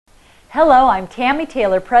Hello, I'm Tammy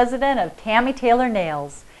Taylor, president of Tammy Taylor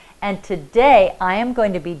Nails, and today I am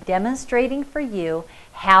going to be demonstrating for you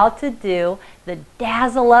how to do the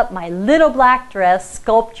Dazzle Up My Little Black Dress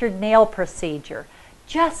sculptured nail procedure.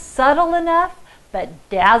 Just subtle enough, but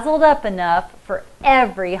dazzled up enough for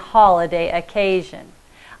every holiday occasion.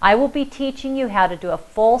 I will be teaching you how to do a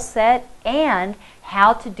full set and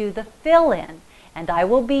how to do the fill-in, and I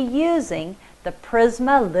will be using the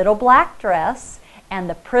Prizma Little Black Dress and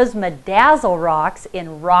the Prizma Dazzle Rocks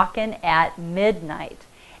in Rockin' at Midnight.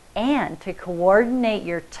 And to coordinate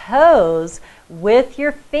your toes with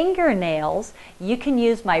your fingernails, you can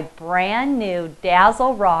use my brand new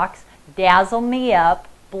Dazzle Rocks Dazzle Me Up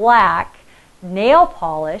Black nail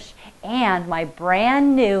polish and my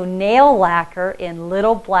brand new nail lacquer in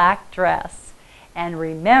Little Black Dress. And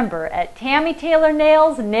remember, at Tammy Taylor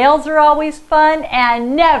Nails, nails are always fun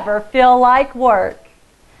and never feel like work.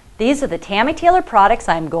 These are the Tammy Taylor products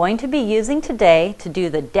I'm going to be using today to do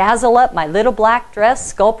the Dazzle Up My Little Black Dress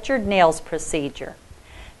sculptured nails procedure.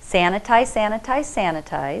 Sanitize, sanitize,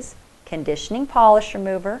 sanitize, conditioning polish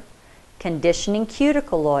remover, conditioning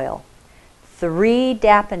cuticle oil, 3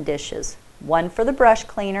 dapping dishes, 1 for the brush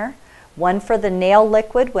cleaner, 1 for the nail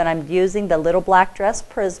liquid when I'm using the Little Black Dress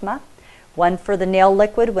Prizma, 1 for the nail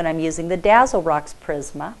liquid when I'm using the Dazzle Rocks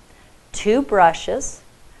Prizma, 2 brushes,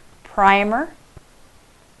 primer,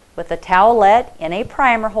 with a towelette in a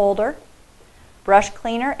primer holder, brush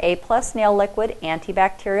cleaner, A+ nail liquid,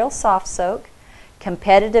 antibacterial soft soak,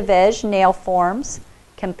 competitive edge nail forms,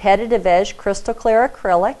 competitive edge crystal clear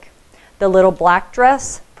acrylic, the Little Black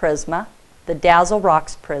Dress Prizma, the Dazzle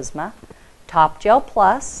Rocks Prizma, Top Gel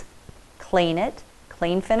Plus, Clean It,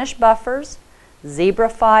 Clean Finish buffers, zebra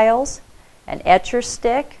files, an etcher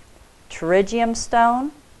stick, pterygium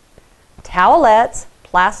stone, towelettes,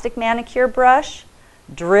 plastic manicure brush,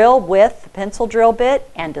 drill with the pencil drill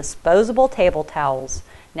bit, and disposable table towels.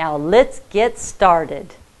 Now let's get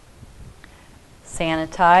started.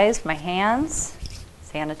 Sanitize my hands,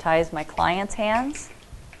 sanitize my client's hands,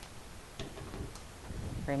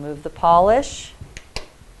 remove the polish,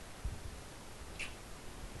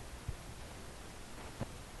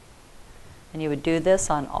 and you would do this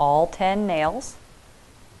on all 10 nails.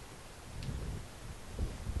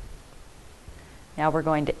 Now we're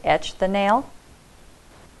going to etch the nail.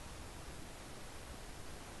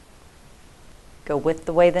 Go with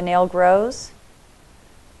the way the nail grows,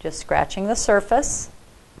 just scratching the surface.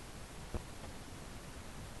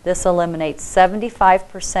 This eliminates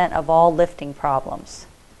 75% of all lifting problems.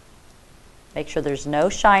 Make sure there's no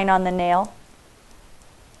shine on the nail.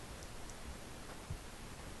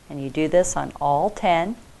 And you do this on all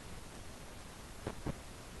 10.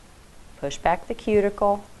 Push back the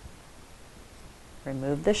cuticle,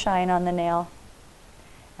 remove the shine on the nail,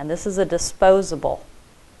 and this is a disposable.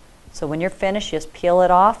 So when you're finished, just peel it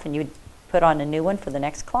off and you put on a new one for the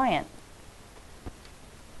next client.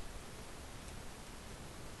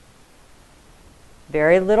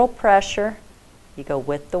 Very little pressure. You go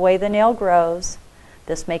with the way the nail grows.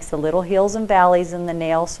 This makes the little hills and valleys in the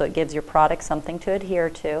nail, so it gives your product something to adhere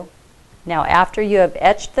to. Now after you have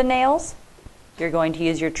etched the nails, you're going to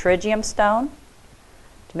use your pterygium stone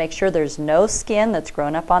to make sure there's no skin that's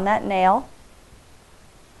grown up on that nail.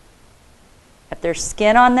 If there's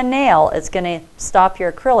skin on the nail, it's going to stop your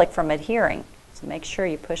acrylic from adhering. So make sure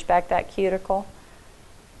you push back that cuticle.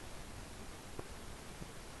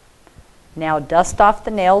 Now dust off the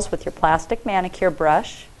nails with your plastic manicure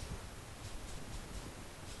brush.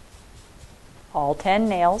 All 10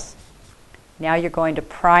 nails. Now you're going to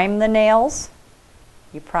prime the nails.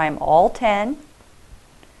 You prime all 10.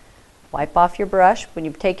 Wipe off your brush. When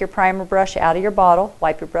you take your primer brush out of your bottle,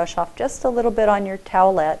 wipe your brush off just a little bit on your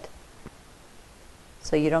towelette,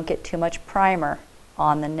 so you don't get too much primer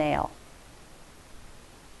on the nail.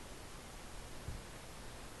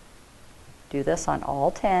 Do this on all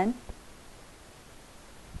 10.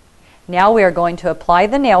 Now we are going to apply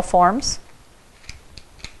the nail forms.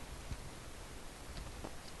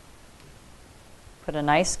 Put a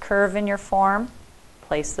nice curve in your form.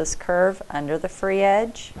 Place this curve under the free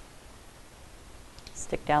edge.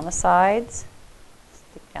 Stick down the sides.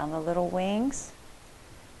 Stick down the little wings.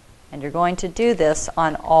 And you're going to do this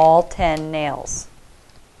on all 10 nails.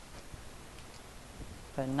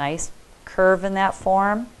 Put a nice curve in that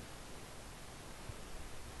form.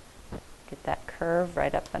 Get that curve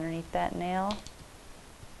right up underneath that nail.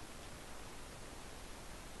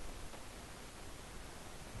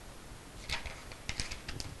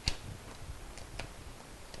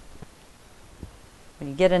 When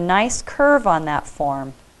you get a nice curve on that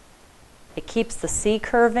form, it keeps the C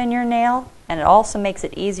curve in your nail, and it also makes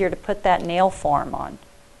it easier to put that nail form on.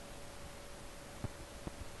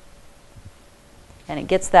 and it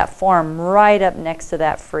gets that form right up next to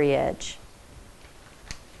that free edge.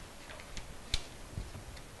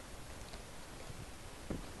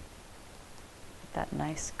 That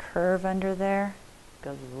nice curve under there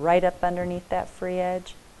goes right up underneath that free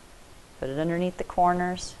edge. Put it underneath the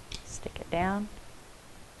corners, stick it down,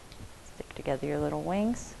 stick together your little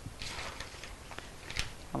wings.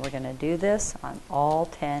 And we're going to do this on all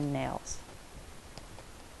 10 nails.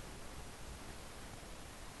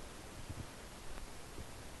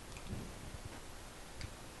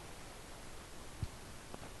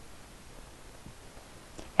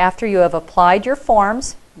 After you have applied your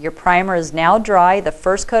forms, your primer is now dry. The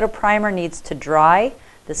first coat of primer needs to dry.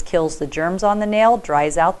 This kills the germs on the nail,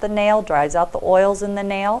 dries out the nail, dries out the oils in the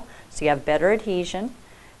nail, so you have better adhesion.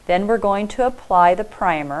 Then we're going to apply the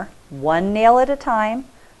primer one nail at a time,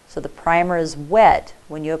 so the primer is wet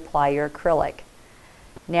when you apply your acrylic.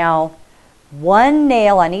 Now, one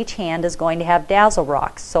nail on each hand is going to have Dazzle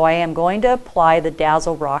Rocks, so I am going to apply the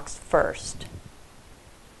Dazzle Rocks first.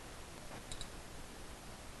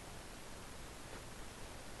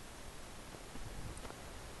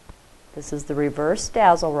 This is the reverse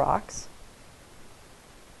Dazzle Rocks.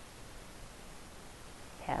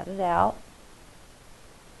 Pat it out.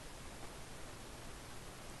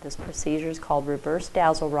 This procedure is called reverse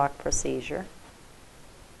Dazzle Rock procedure.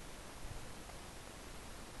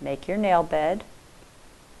 Make your nail bed.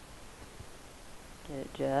 Get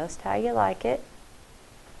it just how you like it.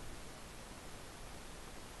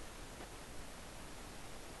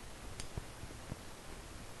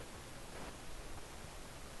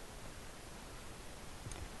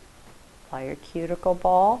 Apply your cuticle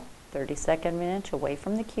ball, 32nd of an inch away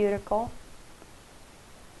from the cuticle.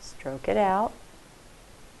 Stroke it out.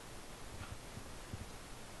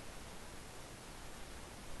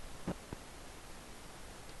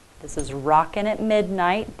 This is Rockin' at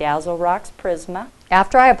Midnight, Dazzle Rocks Prizma.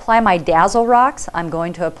 After I apply my Dazzle Rocks, I'm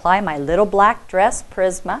going to apply my little black dress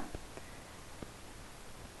Prizma.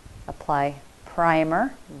 Apply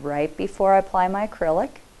primer right before I apply my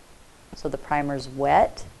acrylic, so the primer's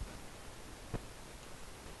wet.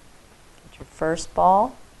 Get your first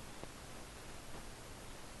ball.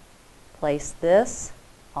 Place this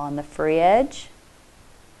on the free edge.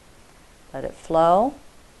 Let it flow.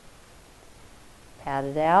 Pat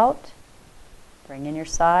it out. Bring in your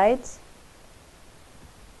sides.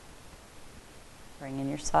 Bring in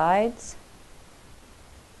your sides.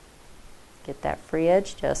 Get that free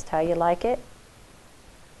edge just how you like it.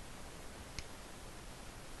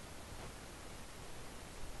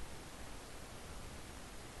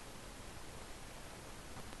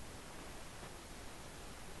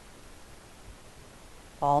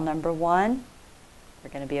 Ball number 1. We're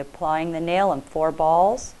going to be applying the nail in 4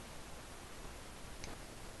 balls.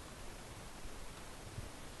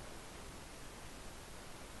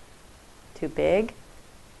 Too big.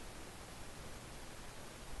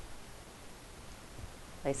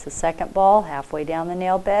 Place the second ball halfway down the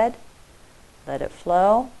nail bed. Let it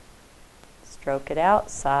flow. Stroke it out,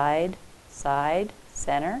 side, side,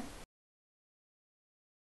 center.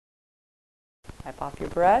 Wipe off your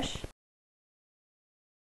brush.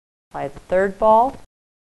 Apply the third ball,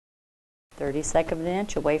 32nd of an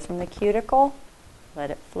inch away from the cuticle. Let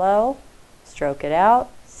it flow. Stroke it out,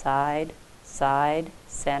 side, side,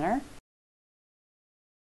 center.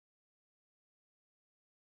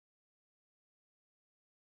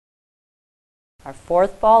 Our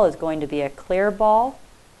fourth ball is going to be a clear ball,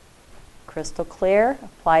 crystal clear.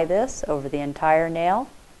 Apply this over the entire nail.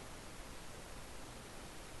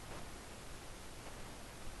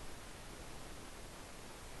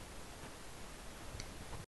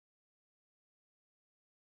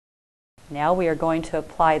 Now we are going to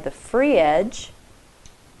apply the free edge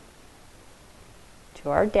to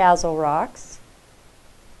our Dazzle Rocks.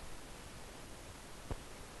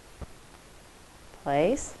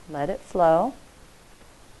 Place, let it flow.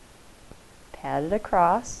 Pat it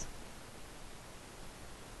across.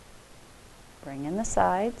 Bring in the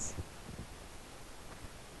sides.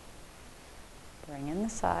 Bring in the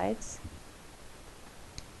sides.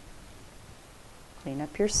 Clean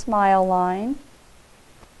up your smile line.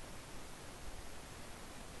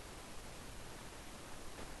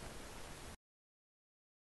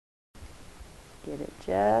 Get it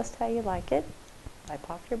just how you like it. Wipe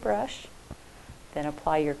off your brush. Then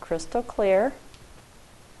apply your crystal clear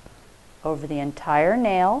over the entire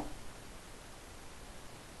nail.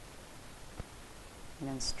 And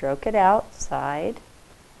then stroke it out, side,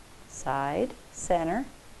 side, center.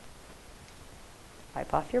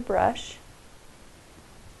 Wipe off your brush.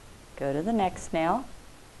 Go to the next nail.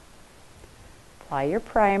 Apply your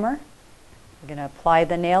primer. We're going to apply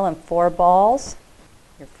the nail in 4 balls.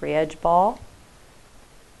 your free edge ball.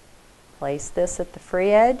 Place this at the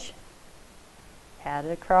free edge, pat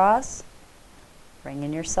it across, bring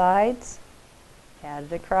in your sides, pat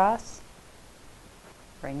it across,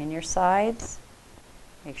 bring in your sides.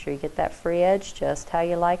 Make sure you get that free edge just how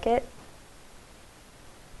you like it.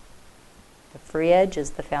 The free edge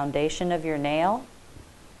is the foundation of your nail.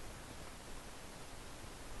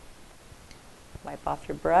 Wipe off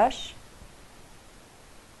your brush.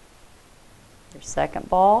 Your second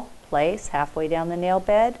ball, place halfway down the nail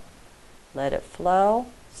bed. Let it flow,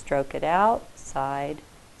 stroke it out, side,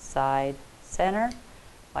 side, center.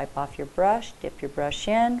 Wipe off your brush, dip your brush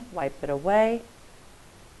in, wipe it away,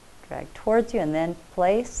 drag towards you, and then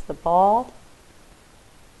place the ball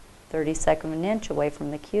 1/32 of an inch away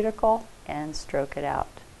from the cuticle and stroke it out.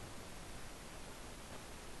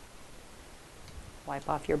 Wipe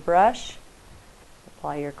off your brush,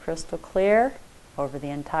 apply your crystal clear over the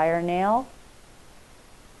entire nail.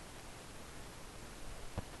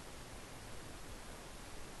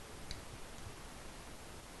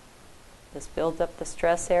 This builds up the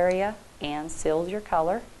stress area and seals your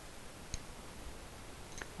color.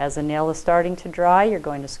 As the nail is starting to dry, you're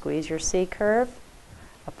going to squeeze your C-curve,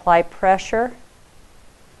 apply pressure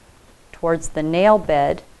towards the nail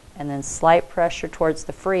bed, and then slight pressure towards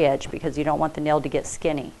the free edge because you don't want the nail to get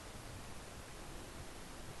skinny.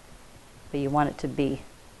 But you want it to be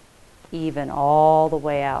even all the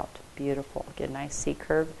way out. Beautiful. Get a nice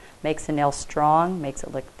C-curve. Makes the nail strong, makes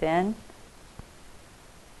it look thin.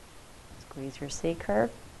 Squeeze your C-curve.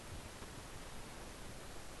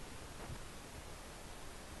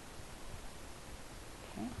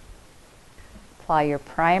 Okay. Apply your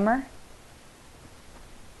primer.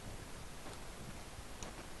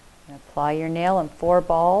 And apply your nail in 4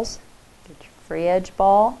 balls. Get your free edge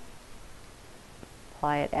ball.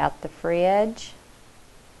 Apply it at the free edge.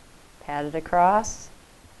 Pat it across.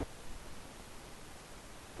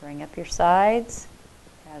 Bring up your sides.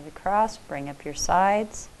 Pat it across. Bring up your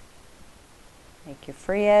sides. Make your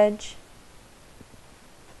free edge.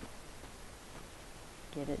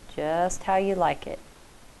 Get it just how you like it.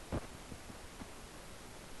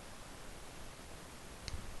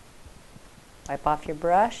 Wipe off your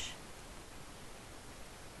brush.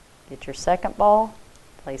 Get your second ball.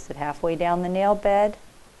 Place it halfway down the nail bed.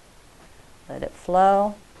 Let it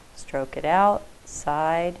flow. Stroke it out.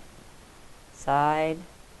 Side, side,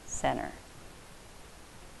 center.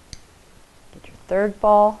 Get your third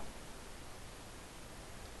ball.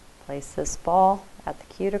 Place this ball at the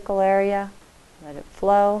cuticle area, let it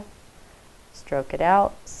flow, stroke it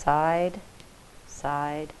out, side,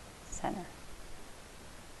 side, center.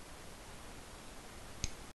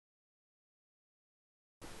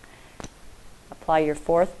 Apply your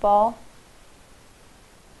fourth ball,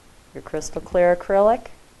 your crystal clear acrylic,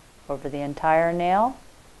 over the entire nail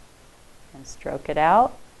and stroke it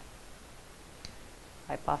out.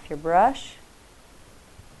 Wipe off your brush,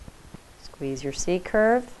 squeeze your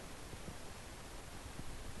C-curve,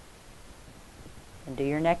 and do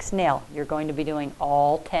your next nail. You're going to be doing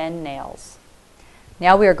all 10 nails.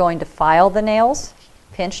 Now we are going to file the nails,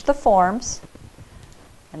 pinch the forms,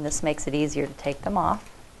 and this makes it easier to take them off.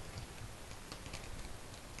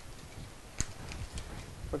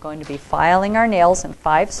 We're going to be filing our nails in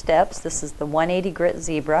 5 steps. This is the 180 grit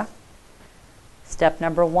zebra. Step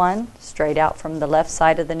number 1, straight out from the left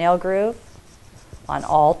side of the nail groove on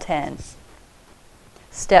all 10.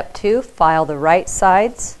 Step 2, file the right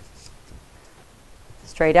sides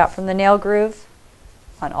straight out from the nail groove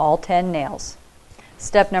on all 10 nails.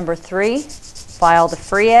 Step number 3, file the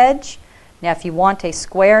free edge. Now if you want a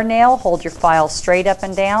square nail, hold your file straight up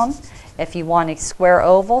and down. If you want a square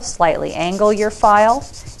oval, slightly angle your file.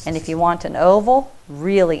 And if you want an oval,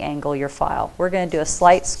 really angle your file. We're going to do a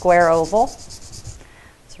slight square oval.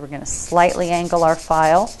 So we're going to slightly angle our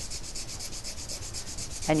file.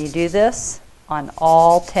 And you do this on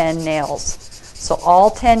all 10 nails. So all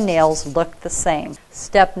 10 nails look the same.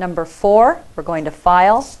 Step number 4, we're going to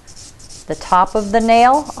file the top of the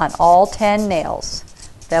nail on all 10 nails.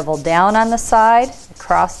 Bevel down on the side,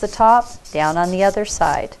 across the top, down on the other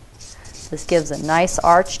side. This gives a nice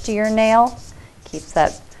arch to your nail, keeps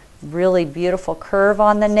that really beautiful curve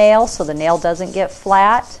on the nail so the nail doesn't get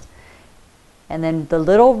flat. And then the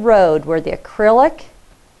little road where the acrylic,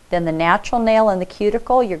 then the natural nail and the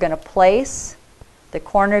cuticle, you're going to place the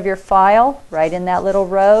corner of your file right in that little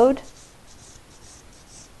road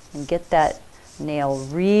and get that nail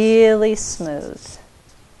really smooth.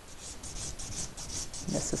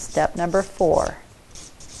 This is step number 4.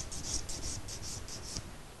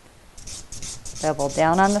 Bevel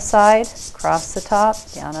down on the side, across the top,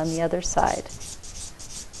 down on the other side.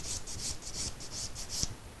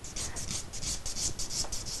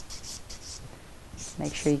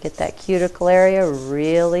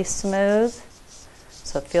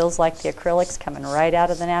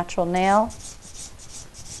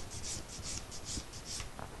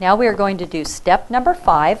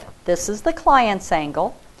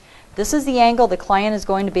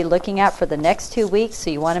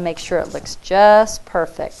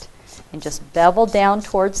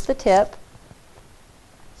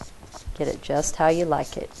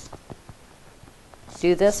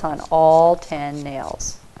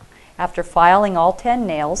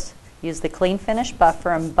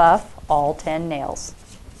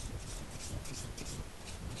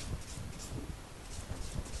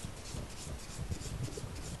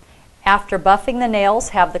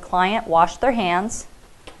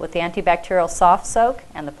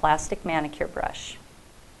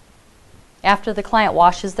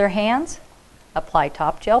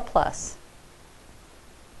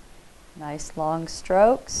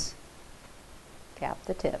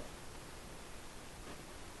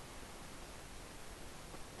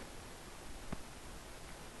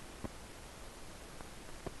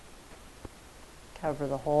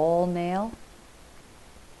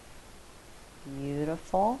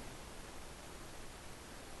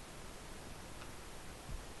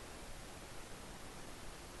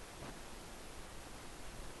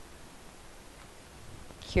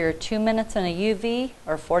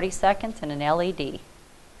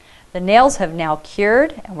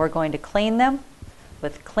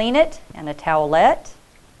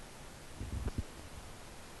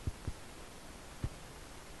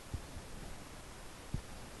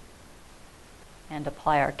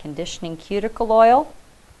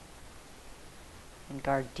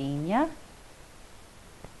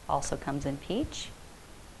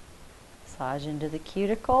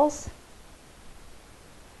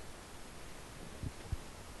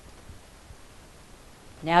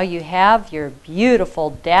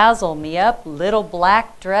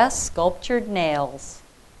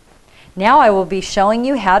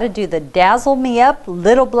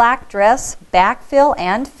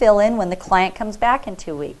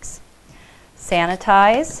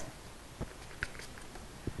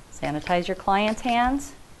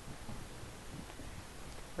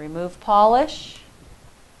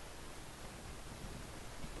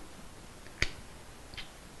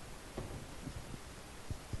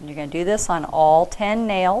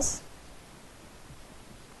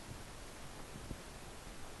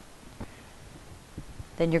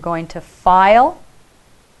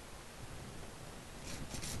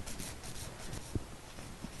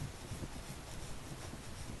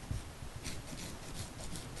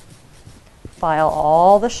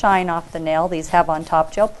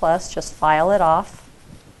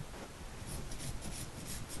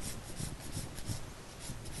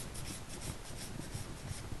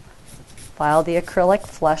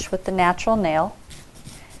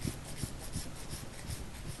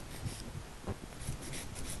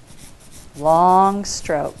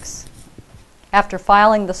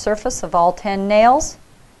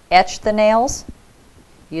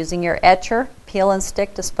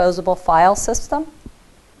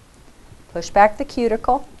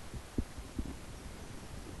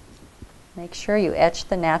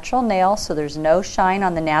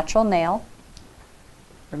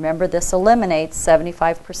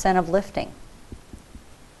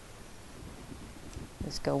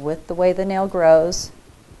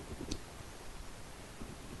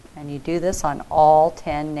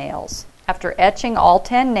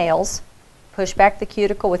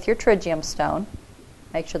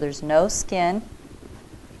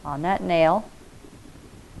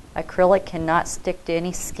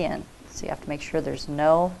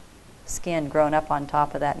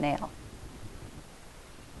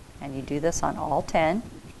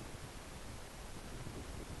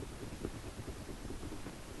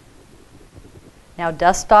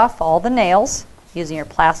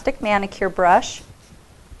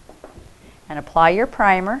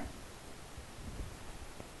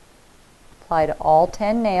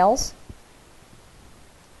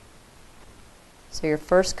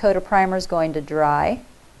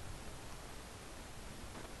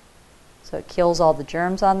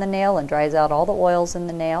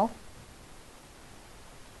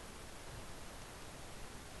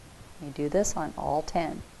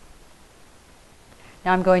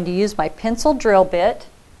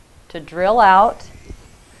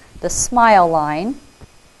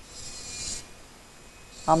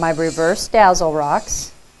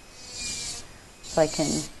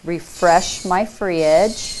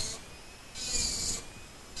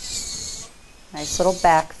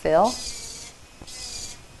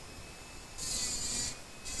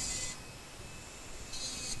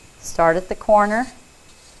 Start at the corner,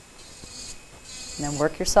 and then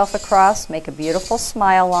work yourself across, make a beautiful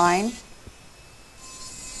smile line,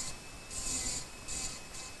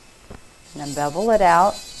 and then bevel it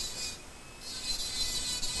out.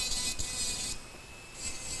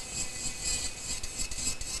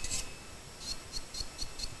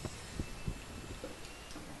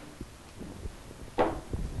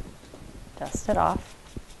 Dust it off.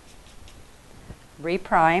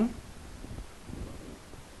 Reprime.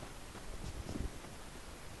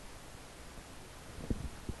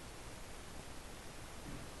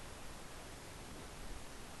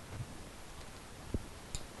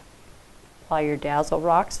 Apply your Dazzle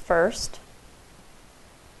Rocks first.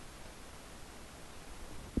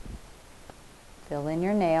 Fill in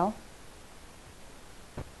your nail.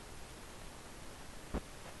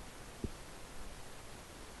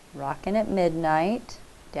 Rockin' at Midnight,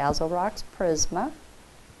 Dazzle Rocks Prizma.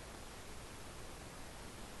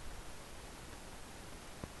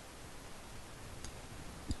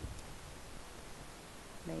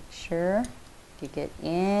 Make sure if you get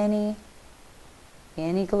any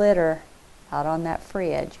glitter out on that free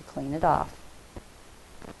edge, you clean it off.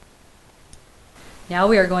 Now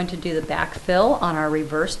we are going to do the backfill on our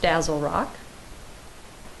reverse Dazzle Rock.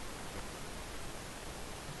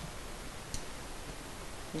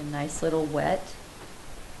 A nice little wet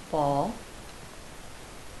ball.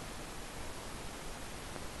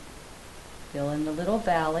 Fill in the little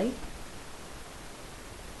valley.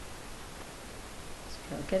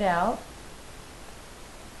 Stroke it out.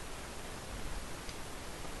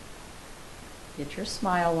 Get your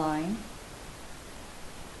smile line.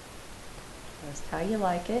 Just how you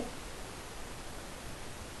like it.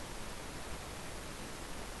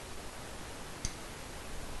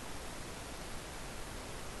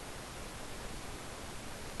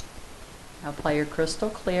 Now apply your crystal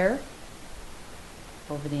clear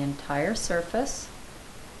over the entire surface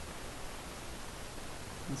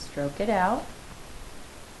and stroke it out.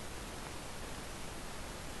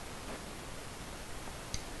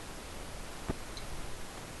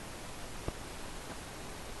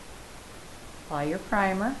 Apply your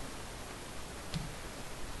primer.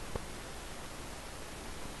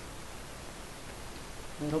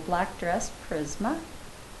 Little black dress Prizma.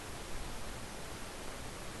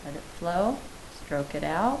 Let it flow, stroke it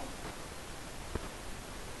out.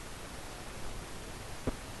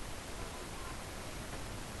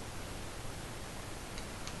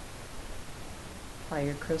 Apply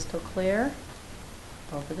your crystal clear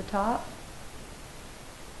over the top.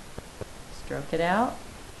 Stroke it out.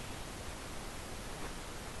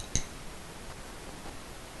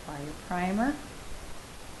 Apply your primer.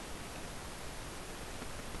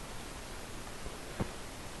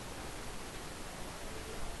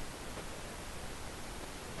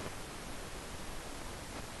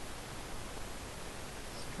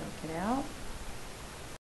 Stroke it out.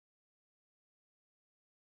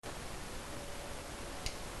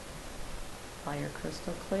 Apply your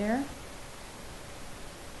crystal clear.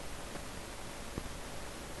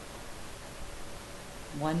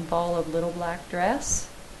 One ball of little black dress,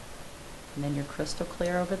 and then your crystal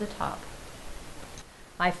clear over the top.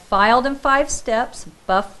 I filed in 5 steps,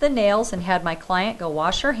 buffed the nails, and had my client go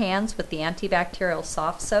wash her hands with the antibacterial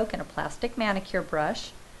soft soak and a plastic manicure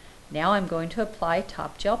brush. Now I'm going to apply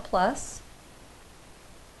Top Gel Plus.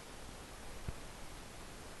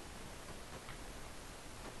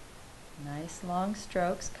 Nice long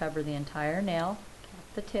strokes, cover the entire nail, cap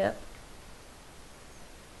the tip.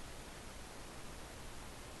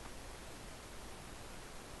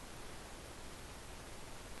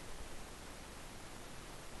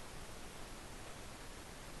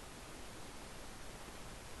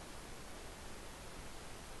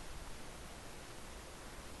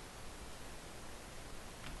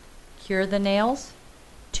 Cure the nails,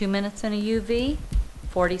 2 minutes in a UV,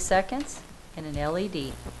 40 seconds in an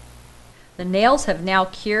LED. The nails have now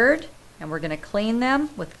cured, and we're going to clean them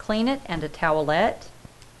with Clean It and a towelette.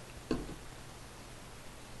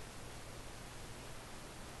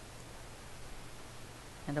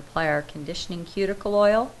 And apply our conditioning cuticle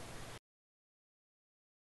oil.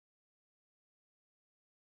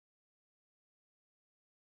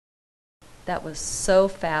 That was so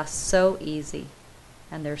fast, so easy.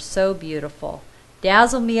 And they're so beautiful.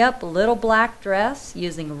 Dazzle Me Up Little Black Dress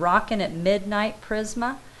using Rockin' at Midnight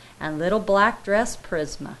Prizma and Little Black Dress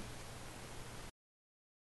Prizma.